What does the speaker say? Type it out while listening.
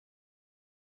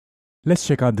Let's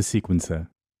check out the sequencer.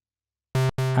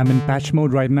 I'm in patch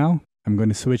mode right now. I'm going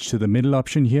to switch to the middle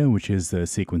option here, which is the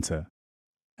sequencer.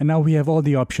 And now we have all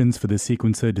the options for the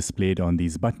sequencer displayed on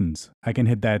these buttons. I can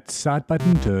hit that start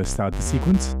button to start the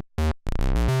sequence.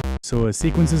 So a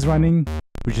sequence is running,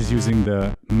 which is using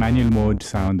the manual mode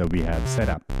sound that we have set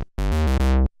up.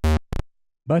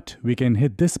 But we can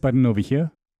hit this button over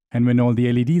here, and when all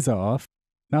the LEDs are off,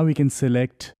 now we can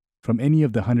select from any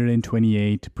of the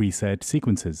 128 preset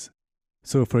sequences.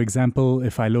 So for example,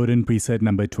 if I load in preset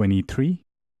number 23,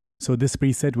 so this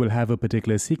preset will have a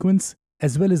particular sequence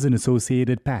as well as an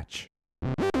associated patch.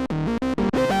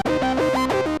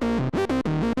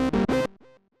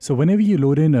 So whenever you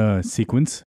load in a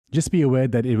sequence, just be aware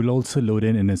that it will also load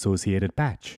in an associated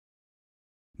patch.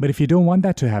 But if you don't want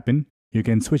that to happen, you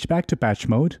can switch back to patch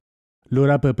mode, load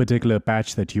up a particular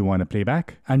patch that you want to play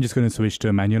back. I'm just going to switch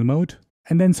to manual mode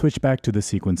and then switch back to the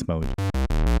sequence mode.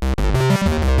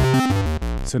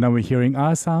 So now we're hearing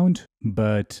our sound,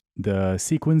 but the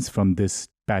sequence from this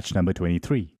patch number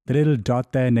 23. The little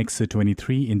dot there next to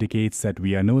 23 indicates that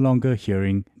we are no longer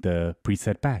hearing the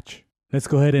preset patch. Let's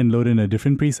go ahead and load in a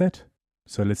different preset.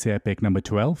 So let's say I pick number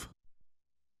 12.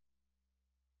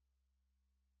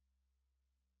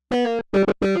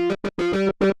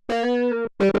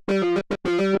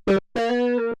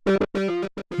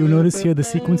 You'll notice here the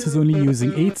sequence is only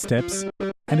using 8 steps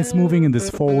and it's moving in this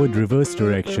forward-reverse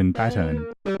direction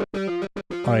pattern.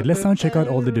 Alright, let's now check out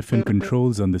all the different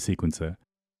controls on the sequencer.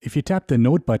 If you tap the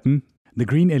note button, the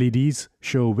green LEDs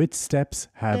show which steps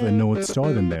have a note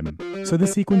stored in them. So the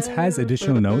sequence has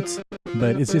additional notes,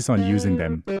 but it's just on using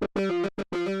them.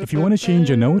 If you want to change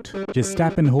a note, just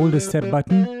tap and hold the step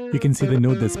button. You can see the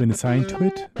note that's been assigned to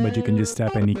it, but you can just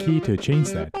tap any key to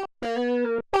change that.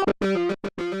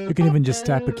 You can even just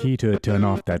tap a key to turn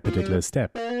off that particular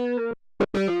step.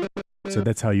 So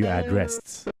that's how you add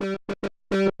rests.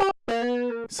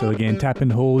 So again, tap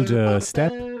and hold a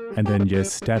step, and then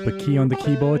just tap a key on the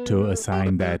keyboard to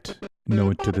assign that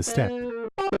note to the step.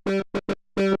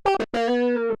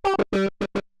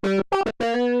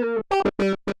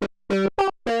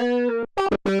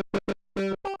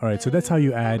 Alright, so that's how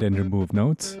you add and remove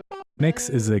notes. Next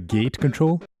is a gate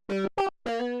control.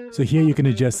 So here you can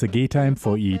adjust the gate time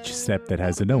for each step that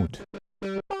has a note.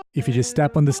 If you just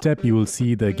tap on the step, you will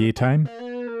see the gate time.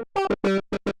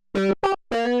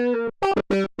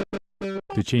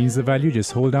 To change the value,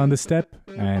 just hold down the step,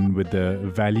 and with the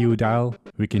value dial,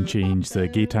 we can change the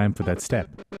gate time for that step.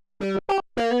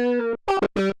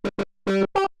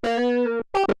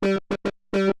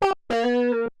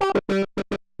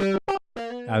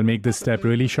 I'll make this step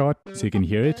really short so you can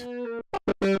hear it.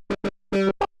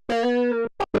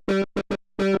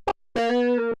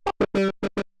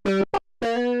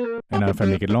 And now if I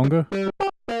make it longer,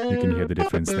 you can hear the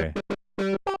difference there.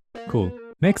 Cool.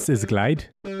 Next is glide.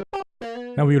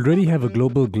 Now we already have a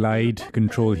global glide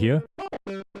control here,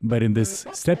 but in this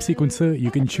step sequencer, you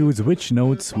can choose which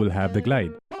notes will have the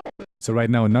glide. So right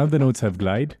now, none of the notes have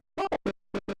glide,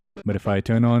 but if I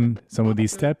turn on some of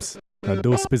these steps, now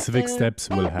those specific steps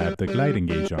will have the glide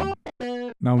engaged on.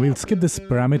 Now we'll skip this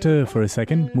parameter for a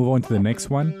second, move on to the next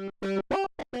one,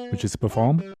 which is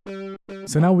perform.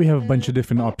 So now we have a bunch of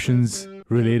different options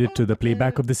related to the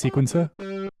playback of the sequencer.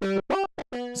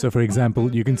 So for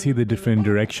example, you can see the different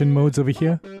direction modes over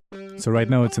here. So right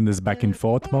now it's in this back and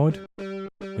forth mode.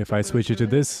 If I switch it to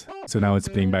this, so now it's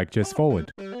playing back just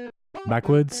forward,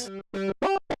 backwards, and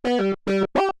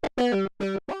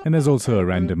there's also a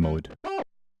random mode.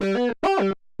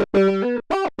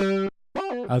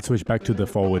 I'll switch back to the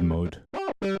forward mode.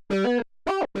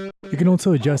 You can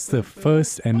also adjust the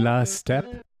first and last step.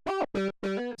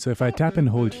 So if I tap and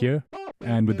hold here,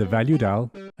 and with the value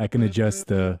dial, I can adjust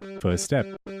the first step.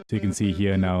 So you can see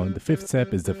here now the 5th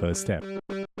step is the first step.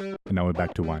 And now we're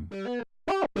back to 1.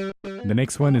 The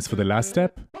next one is for the last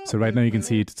step. So right now you can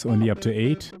see it's only up to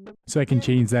 8. So I can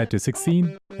change that to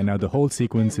 16, and now the whole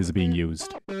sequence is being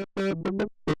used.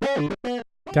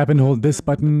 Tap and hold this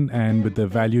button, and with the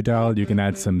value dial you can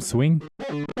add some swing.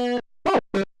 And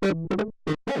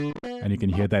you can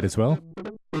hear that as well.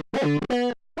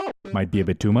 Might be a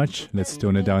bit too much. Let's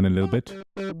tone it down a little bit.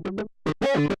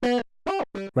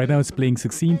 Right now it's playing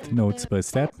 16th notes per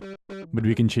step, but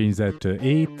we can change that to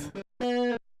 8th,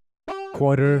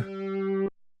 quarter,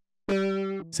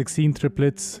 16th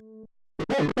triplets,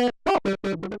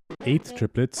 8th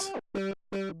triplets,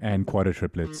 and quarter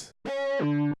triplets.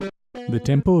 The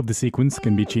tempo of the sequence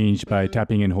can be changed by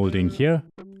tapping and holding here.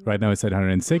 Right now it's at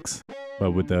 106,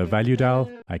 but with the value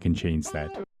dial, I can change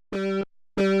that.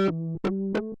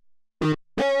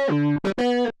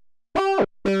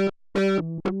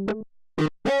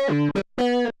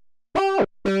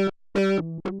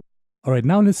 Alright,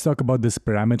 now let's talk about this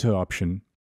parameter option.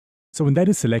 So when that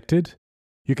is selected,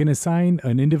 you can assign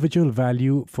an individual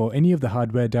value for any of the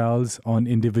hardware dials on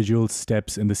individual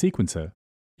steps in the sequencer.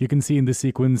 You can see in this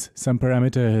sequence, some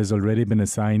parameter has already been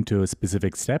assigned to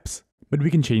specific steps, but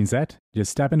we can change that.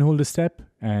 Just tap and hold a step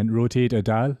and rotate a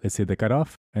dial, let's say the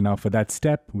cutoff, and now for that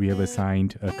step, we have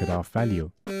assigned a cutoff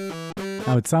value.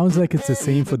 Now it sounds like it's the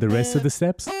same for the rest of the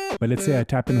steps, but let's say I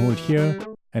tap and hold here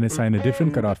and assign a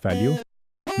different cutoff value.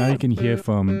 Now you can hear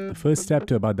from the first step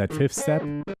to about that fifth step,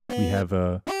 we have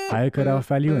a higher cutoff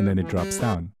value and then it drops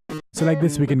down. So like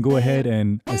this, we can go ahead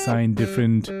and assign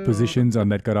different positions on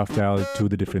that cutoff dial to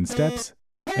the different steps.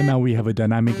 And now we have a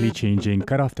dynamically changing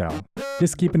cutoff dial.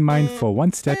 Just keep in mind, for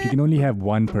one step, you can only have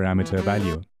one parameter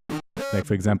value. Like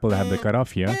for example, I have the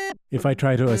cutoff here. If I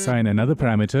try to assign another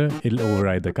parameter, it'll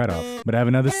override the cutoff. But I have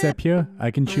another step here.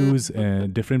 I can choose a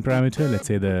different parameter, let's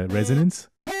say the resonance.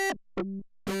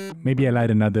 Maybe I'll add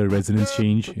another resonance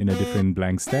change in a different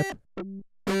blank step.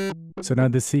 So now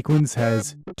this sequence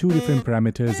has two different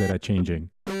parameters that are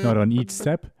changing, not on each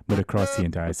step, but across the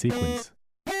entire sequence.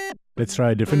 Let's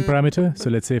try a different parameter. So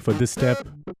let's say for this step,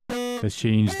 let's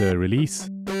change the release.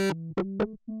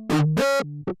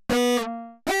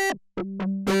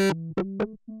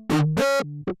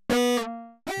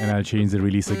 And I'll change the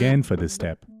release again for this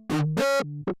step.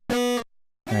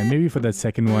 And maybe for that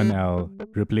second one, I'll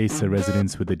replace the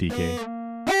resonance with the decay.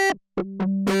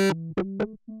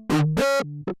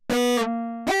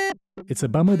 It's a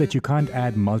bummer that you can't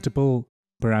add multiple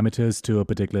parameters to a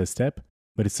particular step,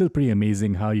 but it's still pretty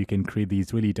amazing how you can create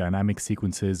these really dynamic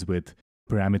sequences with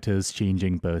parameters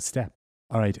changing per step.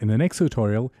 Alright, in the next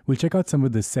tutorial, we'll check out some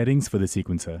of the settings for the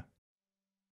sequencer.